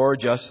 "Therefore,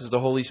 just as the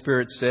Holy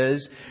Spirit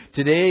says,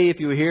 today if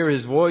you hear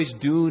His voice,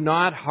 do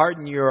not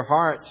harden your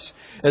hearts,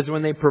 as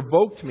when they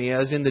provoked me,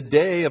 as in the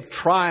day of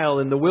trial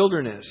in the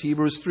wilderness."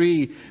 Hebrews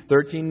 3,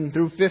 13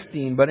 through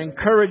 15. "But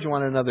encourage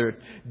one another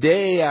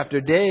day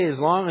after day, as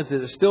long as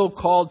it is still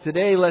called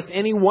today, lest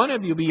any one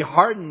of you be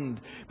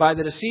hardened by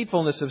the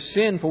deceitfulness of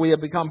sin, for we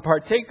have become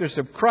partakers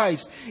of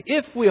Christ,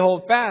 if we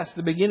hold fast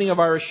the beginning of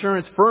our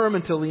assurance firm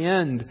until the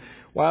end.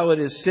 While it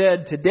is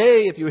said,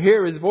 today, if you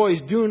hear His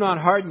voice, do not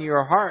harden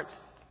your heart,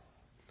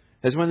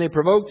 as when they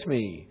provoked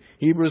me."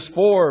 Hebrews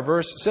 4,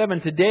 verse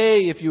 7.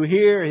 "Today, if you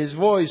hear His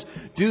voice,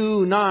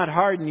 do not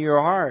harden your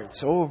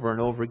hearts." Over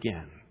and over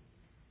again.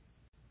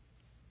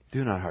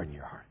 Do not harden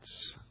your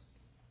hearts.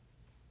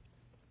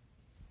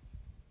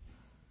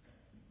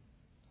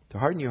 To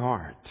harden your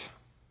heart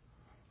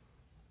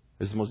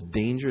is the most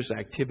dangerous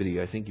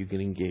activity I think you can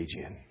engage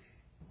in.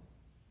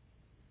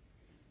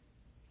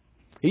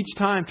 Each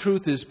time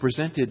truth is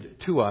presented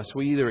to us,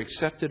 we either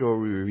accept it or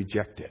we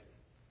reject it.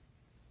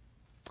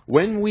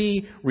 When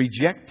we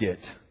reject it,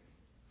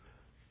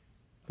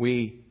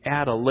 we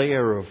add a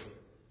layer of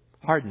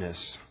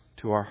hardness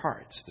to our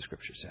hearts, the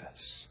Scripture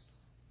says.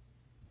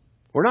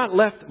 We're not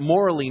left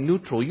morally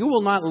neutral. You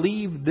will not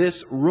leave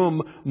this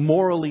room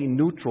morally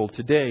neutral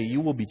today.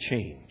 You will be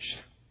changed.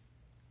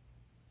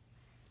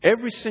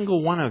 Every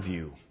single one of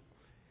you,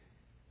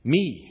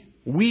 me,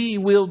 we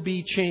will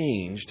be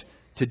changed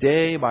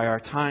today by our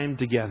time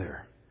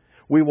together.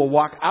 We will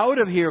walk out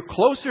of here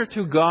closer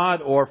to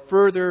God or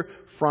further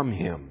from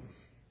Him.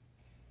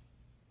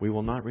 We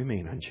will not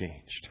remain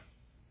unchanged.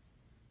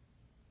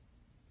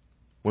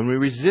 When we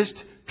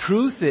resist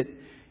truth, it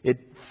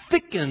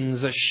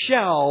thickens a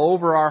shell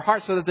over our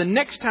hearts so that the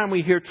next time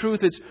we hear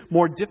truth, it's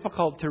more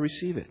difficult to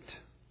receive it.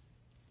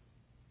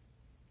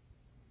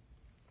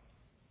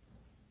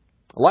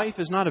 Life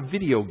is not a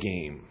video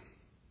game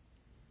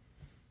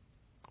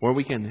where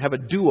we can have a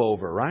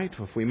do-over, right?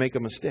 If we make a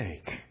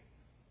mistake.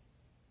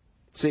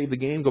 Save the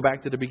game, go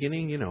back to the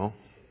beginning, you know.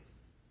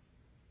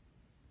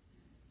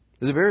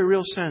 There's a very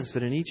real sense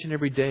that in each and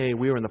every day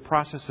we are in the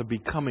process of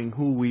becoming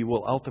who we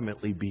will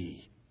ultimately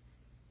be.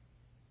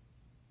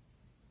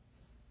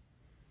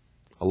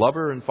 A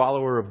lover and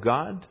follower of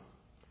God,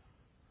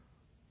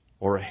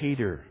 or a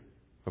hater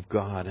of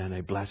God and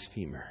a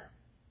blasphemer.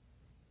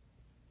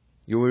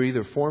 You are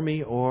either for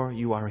me or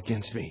you are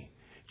against me.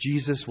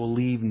 Jesus will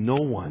leave no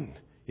one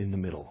in the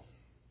middle.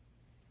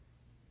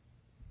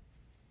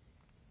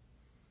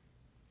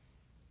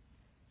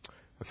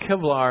 A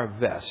Kevlar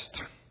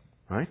vest,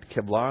 right?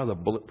 Kevlar, the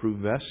bulletproof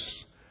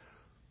vest.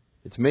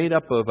 It's made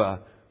up of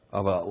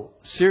a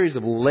series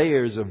of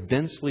layers of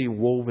densely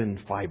woven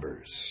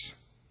fibers.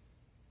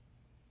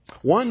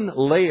 One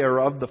layer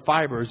of the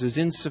fibers is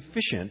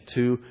insufficient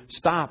to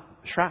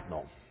stop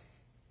shrapnel.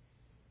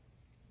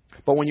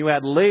 But when you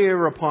add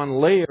layer upon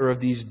layer of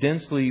these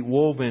densely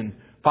woven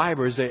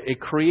fibers, it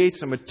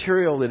creates a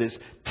material that is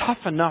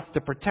tough enough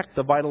to protect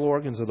the vital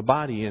organs of the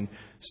body and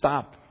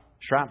stop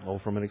shrapnel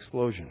from an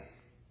explosion.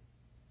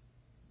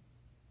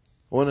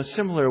 Well, in a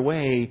similar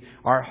way,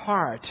 our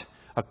heart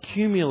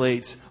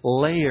accumulates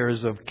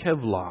layers of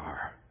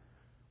Kevlar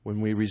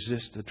when we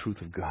resist the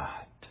truth of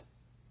God.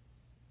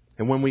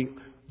 And when we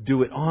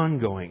do it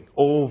ongoing,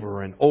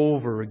 over and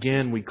over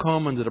again, we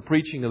come under the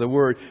preaching of the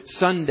Word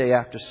Sunday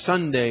after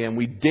Sunday, and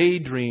we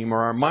daydream,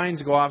 or our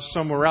minds go off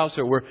somewhere else,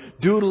 or we're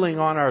doodling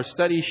on our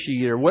study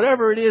sheet, or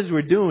whatever it is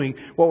we're doing,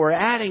 what we're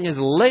adding is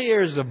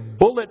layers of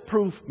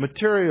bulletproof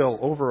material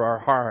over our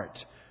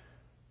heart,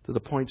 to the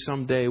point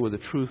someday where the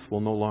truth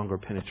will no longer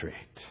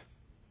penetrate.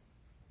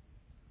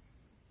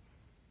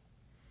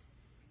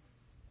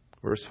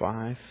 Verse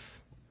 5.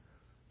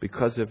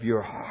 Because of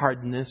your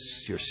hardness,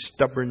 your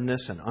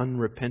stubbornness and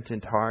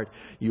unrepentant heart,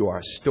 you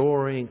are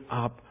storing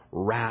up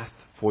wrath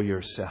for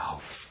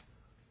yourself.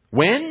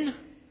 When?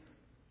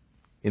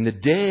 In the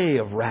day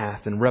of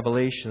wrath and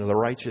revelation of the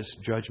righteous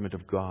judgment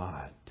of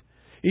God.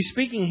 He's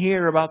speaking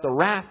here about the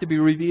wrath to be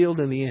revealed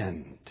in the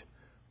end.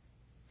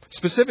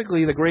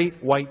 Specifically, the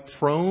great white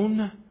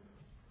throne,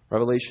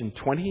 Revelation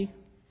 20,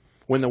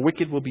 when the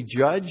wicked will be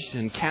judged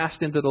and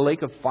cast into the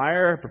lake of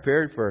fire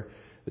prepared for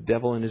the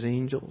devil and his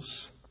angels.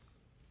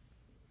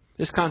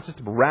 This concept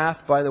of wrath,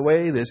 by the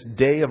way, this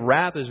day of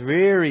wrath is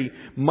very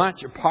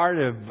much a part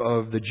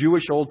of the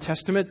Jewish Old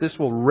Testament. This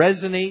will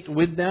resonate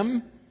with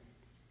them.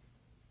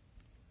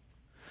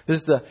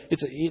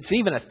 It's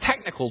even a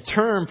technical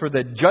term for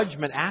the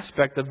judgment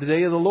aspect of the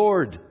day of the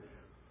Lord.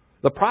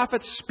 The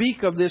prophets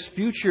speak of this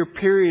future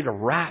period of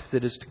wrath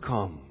that is to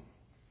come.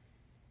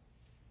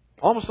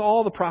 Almost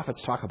all the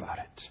prophets talk about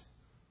it.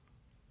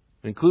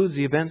 It includes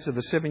the events of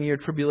the 7-year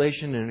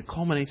tribulation, and it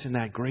culminates in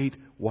that great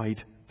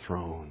white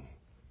throne.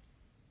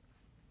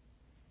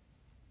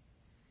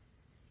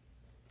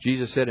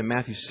 Jesus said in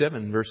Matthew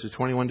 7, verses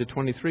 21 to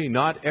 23,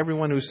 "Not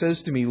everyone who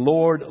says to me,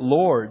 'Lord,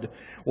 Lord,'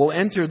 will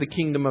enter the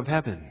kingdom of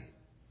heaven,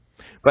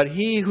 but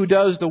he who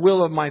does the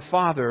will of my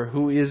Father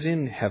who is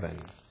in heaven.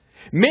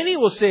 Many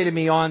will say to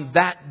me on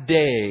that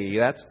day,"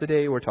 that's the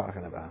day we're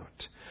talking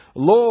about,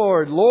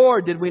 "Lord,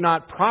 Lord, did we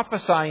not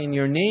prophesy in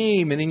your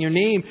name, and in your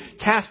name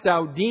cast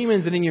out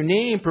demons, and in your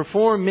name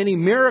perform many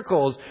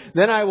miracles?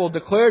 Then I will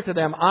declare to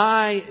them,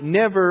 I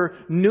never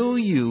knew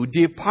you.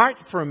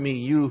 Depart from me,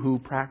 you who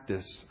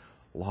practice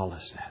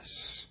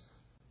lawlessness."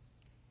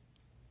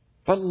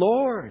 "But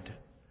Lord,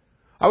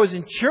 I was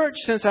in church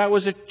since I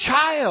was a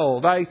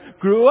child. I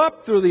grew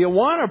up through the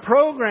Awana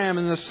program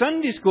and the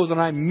Sunday schools,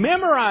 and I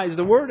memorized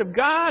the Word of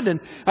God, and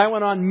I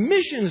went on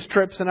missions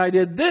trips, and I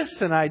did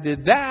this and I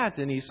did that."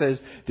 And he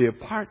says,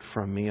 "Depart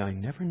from me, I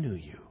never knew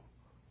you."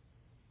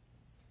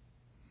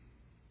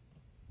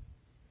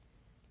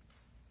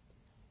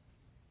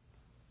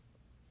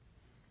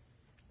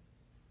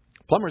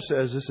 Plummer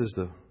says this is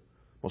the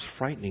most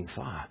frightening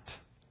thought.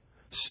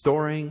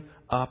 Storing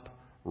up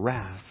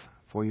wrath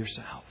for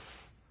yourself.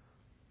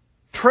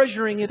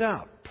 Treasuring it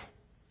up.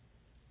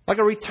 Like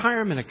a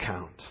retirement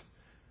account.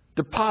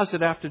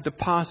 Deposit after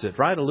deposit,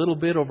 right? A little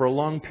bit over a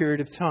long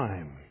period of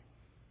time.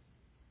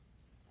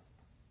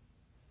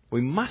 We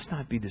must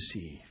not be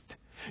deceived.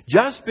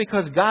 Just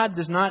because God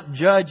does not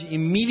judge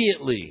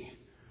immediately,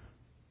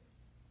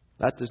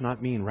 that does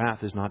not mean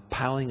wrath is not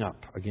piling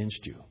up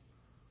against you.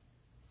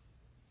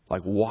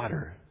 Like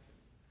water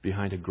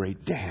behind a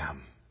great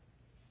dam.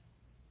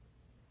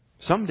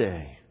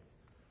 Someday,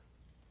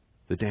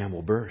 the dam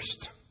will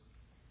burst,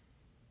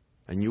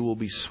 and you will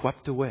be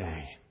swept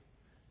away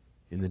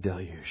in the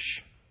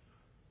deluge.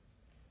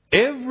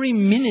 Every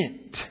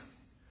minute,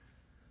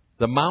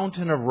 the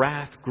mountain of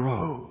wrath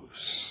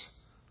grows,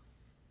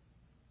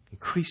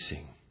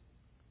 increasing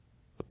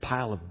the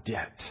pile of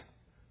debt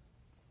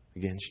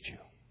against you.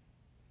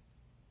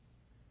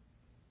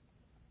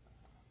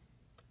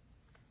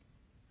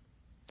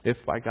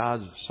 If by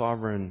God's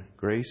sovereign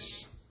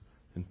grace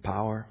and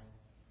power,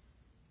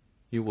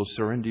 you will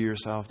surrender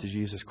yourself to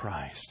Jesus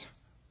Christ,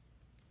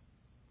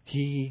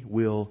 He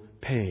will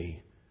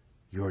pay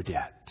your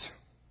debt.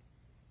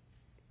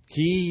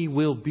 He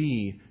will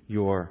be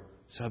your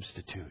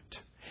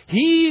substitute.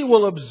 He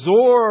will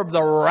absorb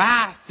the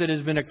wrath that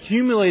has been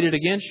accumulated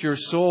against your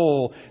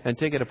soul and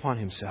take it upon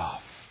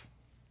Himself.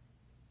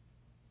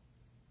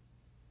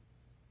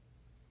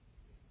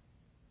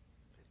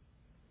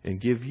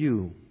 And give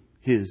you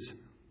His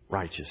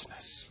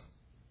righteousness.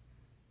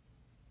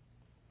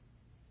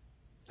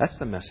 That's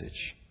the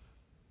message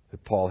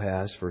that Paul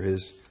has for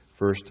his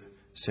first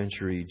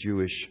century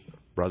Jewish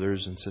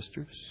brothers and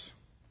sisters.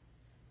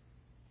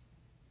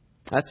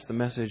 That's the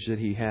message that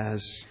he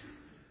has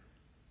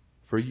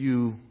for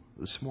you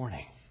this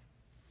morning.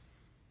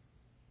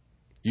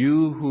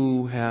 You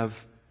who have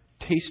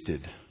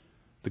tasted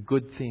the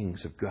good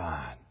things of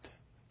God,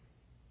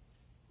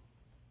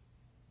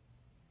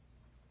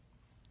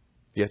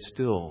 yet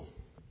still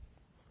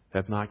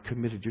have not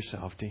committed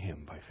yourself to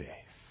Him by faith.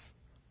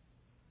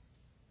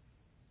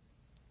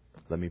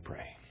 Let me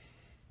pray.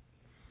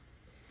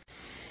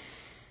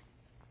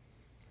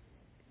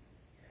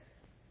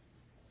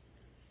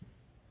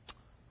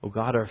 O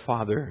God our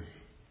Father,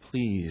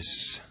 please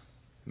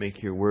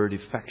make your word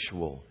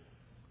effectual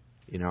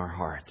in our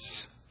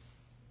hearts.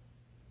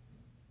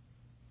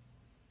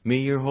 May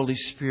your Holy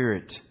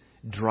Spirit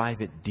drive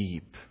it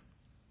deep.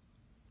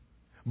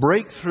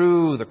 Break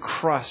through the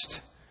crust,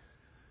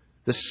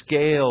 the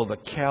scale, the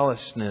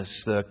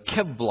callousness, the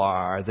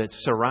Kevlar that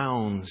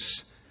surrounds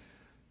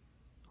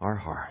our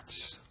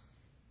hearts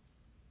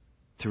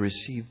to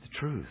receive the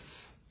truth.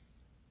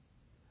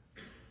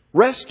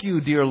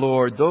 Rescue, dear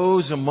Lord,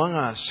 those among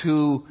us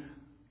who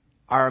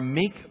are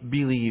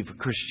make-believe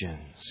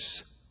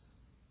Christians,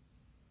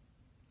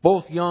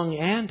 both young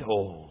and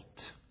old,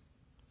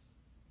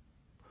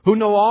 who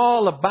know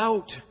all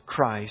about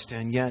Christ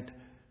and yet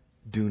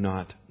do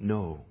not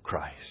know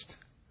Christ.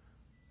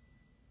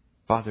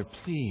 Father,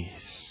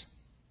 please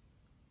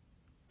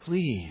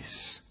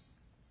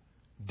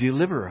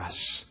deliver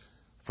us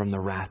from the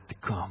wrath to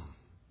come.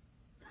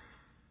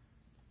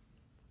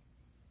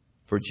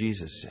 For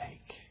Jesus'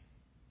 sake,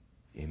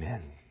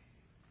 amen.